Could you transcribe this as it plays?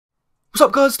What's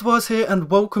up guys, Tobias here and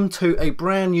welcome to a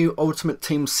brand new Ultimate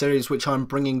Team series which I'm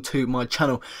bringing to my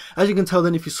channel. As you can tell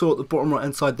then, if you saw at the bottom right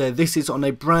hand side there, this is on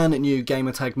a brand new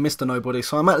gamer tag, Mr. Nobody.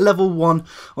 So I'm at level 1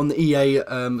 on the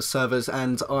EA servers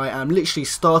and I am literally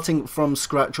starting from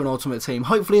scratch on Ultimate Team.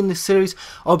 Hopefully in this series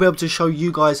I'll be able to show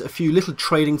you guys a few little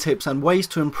trading tips and ways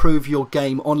to improve your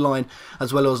game online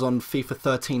as well as on FIFA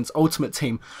 13's Ultimate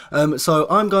Team. So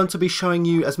I'm going to be showing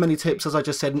you as many tips as I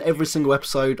just said in every single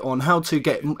episode on how to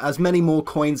get as many more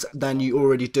coins than you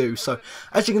already do. So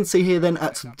as you can see here then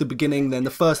at the beginning, then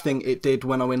the first thing it did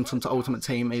when I went onto Ultimate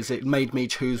Team is it made me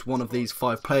choose one of these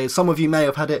 5 players. Some of you may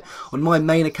have had it on my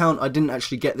main account. I didn't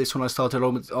actually get this when I started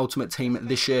Ultimate Team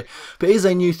this year, but it is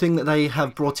a new thing that they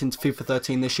have brought into FIFA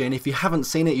 13 this year, and if you haven't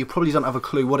seen it you probably don't have a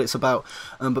clue what it's about.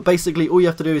 But basically all you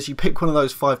have to do is you pick one of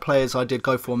those 5 players. I did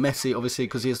go for Messi obviously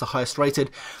because he is the highest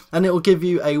rated, and it will give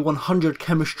you a 100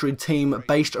 chemistry team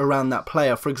based around that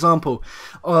player. For example,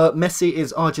 Messi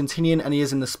is Argentinian and he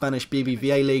is in the Spanish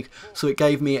BBVA league, so it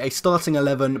gave me a starting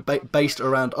 11 based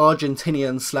around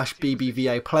Argentinian /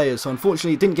 BBVA players. So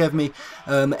unfortunately it didn't give me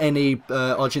any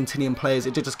Argentinian players.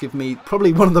 It did just give me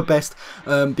probably one of the best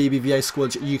BBVA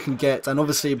squads you can get, and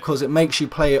obviously because it makes you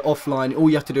play it offline, all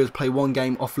you have to do is play one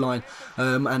game offline,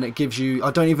 and it gives you,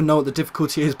 I don't even know what the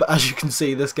difficulty is, but as you can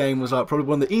see this game was like probably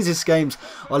one of the easiest games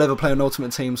I'll ever play on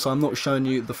Ultimate Team. So I'm not showing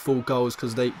you the full goals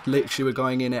because they literally were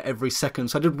going in at every second.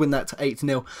 So I did win that to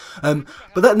 8-0,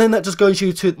 but then that just goes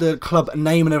you to the club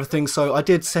name and everything. So I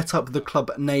did set up the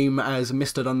club name as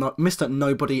Mr.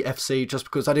 Nobody FC just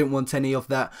because I didn't want any of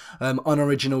that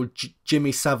unoriginal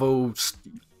Jimmy Savile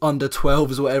under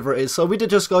 12s or whatever it is. So we did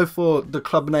just go for the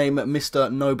club name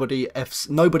Mr. Nobody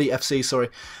FC, sorry,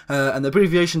 and the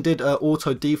abbreviation did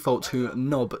auto default to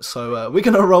Nob, so we're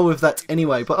gonna roll with that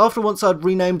anyway. But after once I'd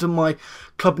renamed my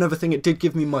club and everything, it did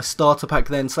give me my starter pack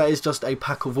then, so that is just a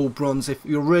pack of all bronze. If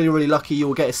you're really lucky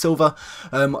you'll get a silver.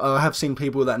 I have seen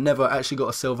people that never actually got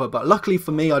a silver, but luckily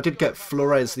for me I did get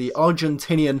Flores, the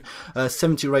Argentinian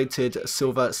 70 rated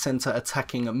silver centre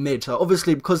attacking mid. So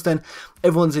obviously because then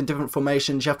everyone's in different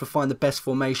formations, you have to find the best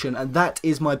formation, and that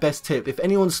is my best tip. If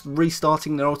anyone's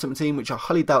restarting their Ultimate Team, which I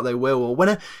highly doubt they will,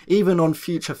 or even on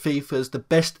future FIFAs, the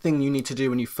best thing you need to do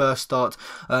when you first start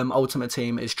Ultimate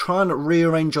Team is try and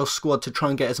rearrange your squad to try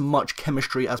and get as much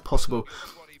chemistry as possible.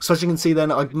 So as you can see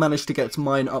then, I managed to get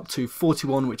mine up to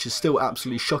 41, which is still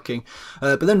absolutely shocking.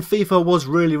 But then FIFA was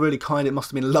really kind. It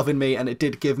must have been loving me, and it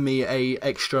did give me a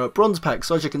extra bronze pack.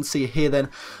 So as you can see here then,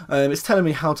 it's telling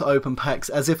me how to open packs,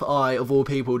 as if I, of all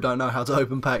people, don't know how to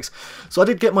open packs. So I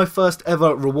did get my first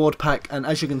ever reward pack, and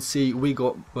as you can see, we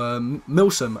got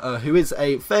Milsom, who is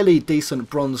a fairly decent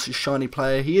bronze shiny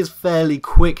player. He is fairly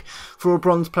quick for a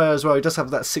bronze player as well. He does have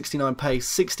that 69 pace,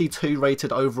 62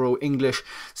 rated overall English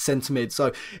centre mid.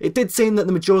 So it did seem that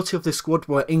the majority of this squad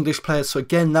were English players, so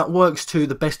again that works to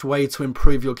the best way to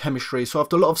improve your chemistry. So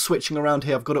after a lot of switching around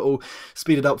here, I've got it all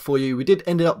speeded up for you. We did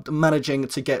end up managing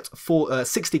to get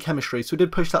 60 chemistry, so we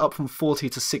did push that up from 40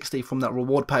 to 60 from that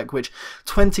reward pack, which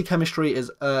 20 chemistry is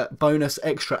a bonus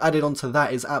extra added onto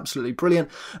that is absolutely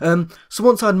brilliant. So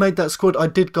once I'd made that squad, I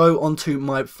did go onto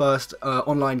my first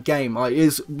online game. It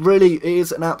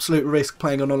is an absolute risk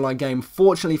playing an online game.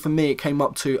 Fortunately for me, it came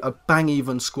up to a bang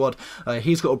even squad.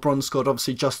 He's got a bronze squad,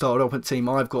 obviously just started Ultimate Team.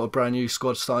 I've got a brand new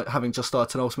squad having just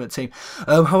started an Ultimate Team.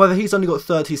 However, he's only got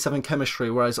 37 chemistry,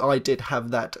 whereas I did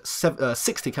have that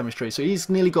 60 chemistry, so he's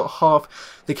nearly got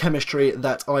half the chemistry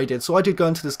that I did. So I did go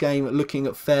into this game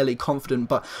looking fairly confident,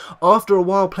 but after a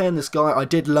while playing this guy, I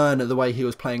did learn the way he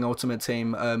was playing Ultimate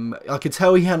Team. I could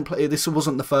tell he hadn't played, this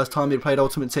wasn't the first time he played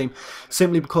Ultimate Team,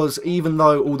 simply because even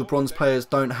though all the bronze players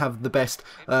don't have the best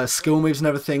skill moves and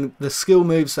everything, the skill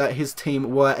moves that his team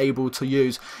were able to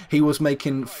use, he was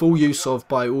making full use of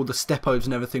by all the step-overs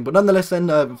and everything. But nonetheless then,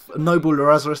 Noble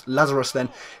Lazarus then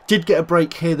did get a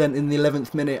break here then in the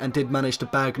 11th minute and did manage to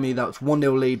bag me that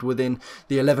 1-0 lead within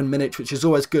the 11 minutes, which is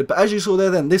always good. But as you saw there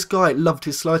then, this guy loved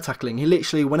his slide tackling. He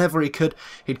literally, whenever he could,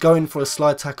 he'd go in for a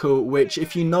slide tackle, which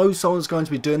if you know someone's going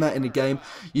to be doing that in a game,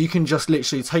 you can just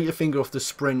literally take your finger off the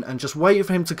sprint and just wait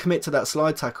for him to commit to that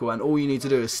slide tackle, and all you need to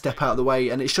do is step out of the way,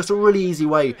 and it's just a really easy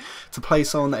way to play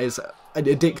someone that is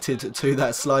addicted to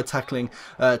that slide tackling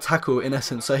tackle in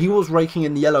essence. So he was raking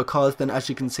in the yellow cards then, as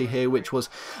you can see here, which was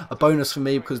a bonus for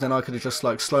me because then I could have just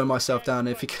like slowed myself down.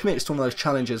 If he commits to one of those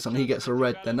challenges and he gets a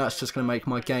red, then that's just going to make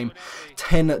my game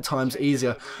 10 times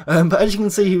easier. But as you can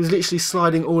see, he was literally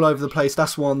sliding all over the place.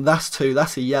 That's one, that's two,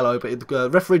 that's a yellow, but the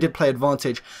referee did play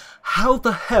advantage. How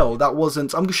the hell that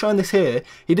wasn't, I'm showing this here,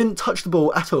 he didn't touch the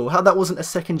ball at all. How that wasn't a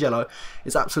second yellow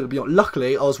is absolutely beyond.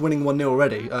 Luckily, I was winning 1-0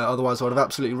 already, otherwise I would have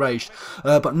absolutely raged.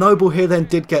 But Noble here then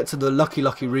did get to the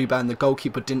lucky rebound. The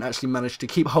goalkeeper didn't actually manage to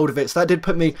keep hold of it, so that did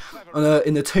put me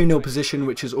in the 2-0 position,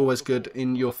 which is always good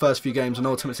in your first few games on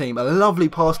Ultimate Team. A lovely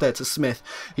pass there to Smith.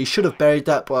 He should have buried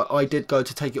that, but I did go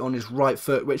to take it on his right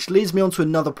foot, which leads me on to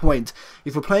another point.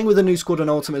 If you're playing with a new squad on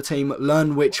Ultimate Team,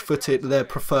 learn which footed their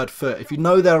preferred foot. If you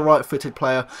know they're a right-footed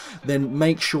player, then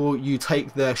make sure you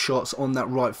take their shots on that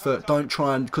right foot. Don't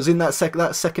try and, because in that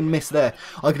second miss there,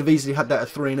 I could have easily had that at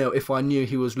 3-0 if I knew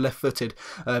he was left-footed,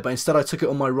 but instead I took it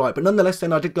on my right. But nonetheless,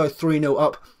 then I did go 3-0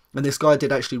 up, and this guy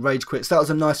did actually rage quit. So that was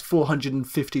a nice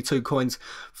 452 coins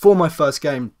for my first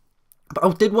game. But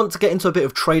I did want to get into a bit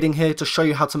of trading here to show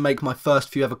you how to make my first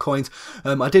few ever coins.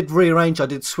 I did rearrange, I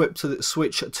did switch to the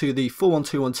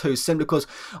 4-1-2-1-2 simply because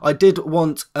I did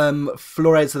want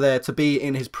Flores there to be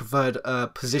in his preferred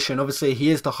position. Obviously, he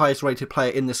is the highest rated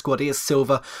player in the squad. He is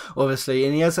silver, obviously,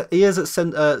 and he is at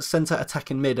centre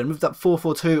attacking mid. And with that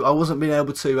 4-4-2, I wasn't being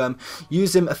able to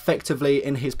use him effectively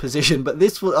in his position. But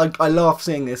this was, I laugh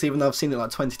seeing this, even though I've seen it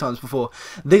like 20 times before.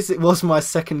 This was my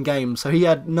second game. So he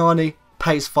had Nani,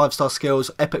 pace, 5-star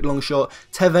skills, epic long shot,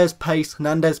 Tevez, pace,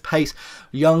 Hernandez, pace,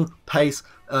 Young, pace,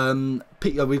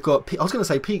 we've got, I was going to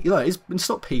say, no, it's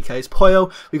not PK, it's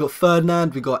Poyo, we've got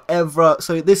Ferdinand, we've got Evra,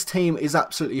 so this team is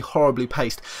absolutely horribly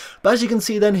paced. But as you can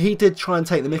see then, he did try and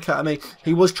take the mick out of me.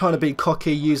 He was trying to be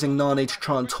cocky, using Nani to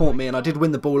try and taunt me, and I did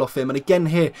win the ball off him. And again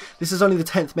here, this is only the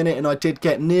 10th minute, and I did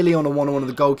get nearly on a one-on-one of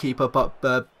the goalkeeper, but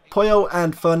Poyo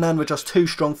and Ferdinand were just too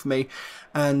strong for me,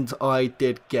 and I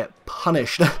did get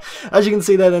punished. As you can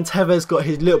see there, then Tevez got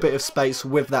his little bit of space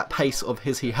with that pace of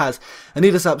his he has, and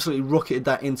he just absolutely rocketed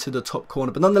that into the top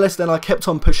corner. But nonetheless, then I kept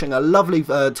on pushing, a lovely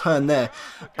turn there,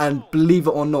 and believe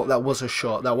it or not, that was a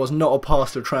shot. That was not a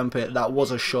pass to Trampet, that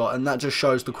was a shot, and that just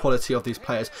shows the quality of these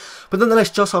players. But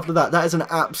nonetheless, just after that, that is an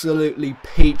absolutely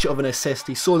peach of an assist.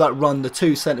 He saw that run, the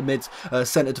two centre mids,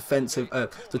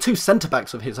 the two centre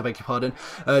backs of his, I beg your pardon,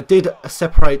 did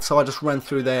separate, so I just ran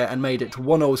through there and made it to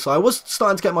 1-0. So I was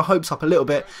starting to get my hopes up a little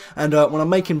bit, and when I'm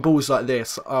making balls like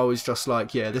this, I was just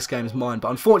like, yeah, this game is mine. But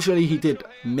unfortunately, he did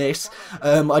miss.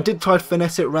 I did try to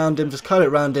finesse it around him, just curl it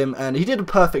around him, and he did a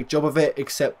perfect job of it,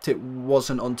 except it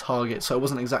wasn't on target, so it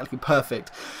wasn't exactly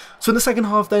perfect. So in the second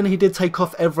half then, he did take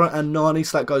off Evra and Nani,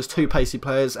 so that goes two pacey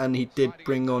players, and he did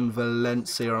bring on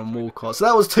Valencia and Walcott. So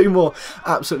that was two more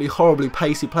absolutely horribly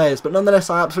pacey players, but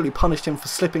nonetheless, I absolutely punished him for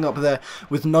slipping up there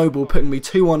with Noble, putting me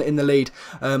 2-1 in the lead.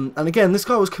 And again, this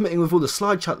guy was committing with all the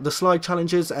slide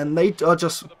challenges, and they are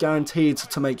just guaranteed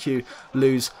to make you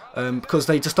lose because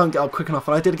they just don't get up quick enough.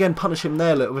 And I did again punish him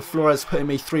there, look, with Flores putting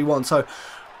me 3-1. So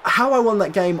how I won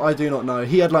that game, I do not know.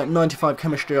 He had like 95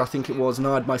 chemistry, I think it was, and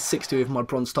I had my 60 with my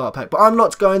bronze starter pack. But I'm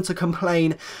not going to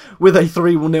complain with a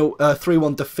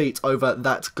 3-1 defeat over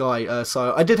that guy.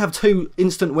 So I did have two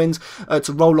instant wins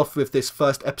to roll off with this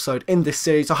first episode in this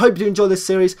series. I hope you enjoy this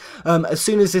series. As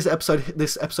soon as this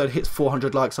episode hits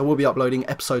 400 likes, I will be uploading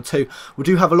episode 2. We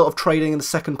do have a lot of trading in the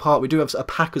second part. We do have a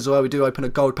pack as well. We do open a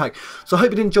gold pack. So I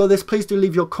hope you enjoy this. Please do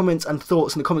leave your comments and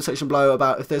thoughts in the comment section below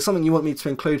about if there's something you want me to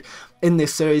include in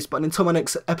this series. But until my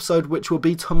next episode, which will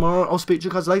be tomorrow, I'll speak to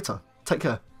you guys later. Take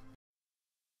care.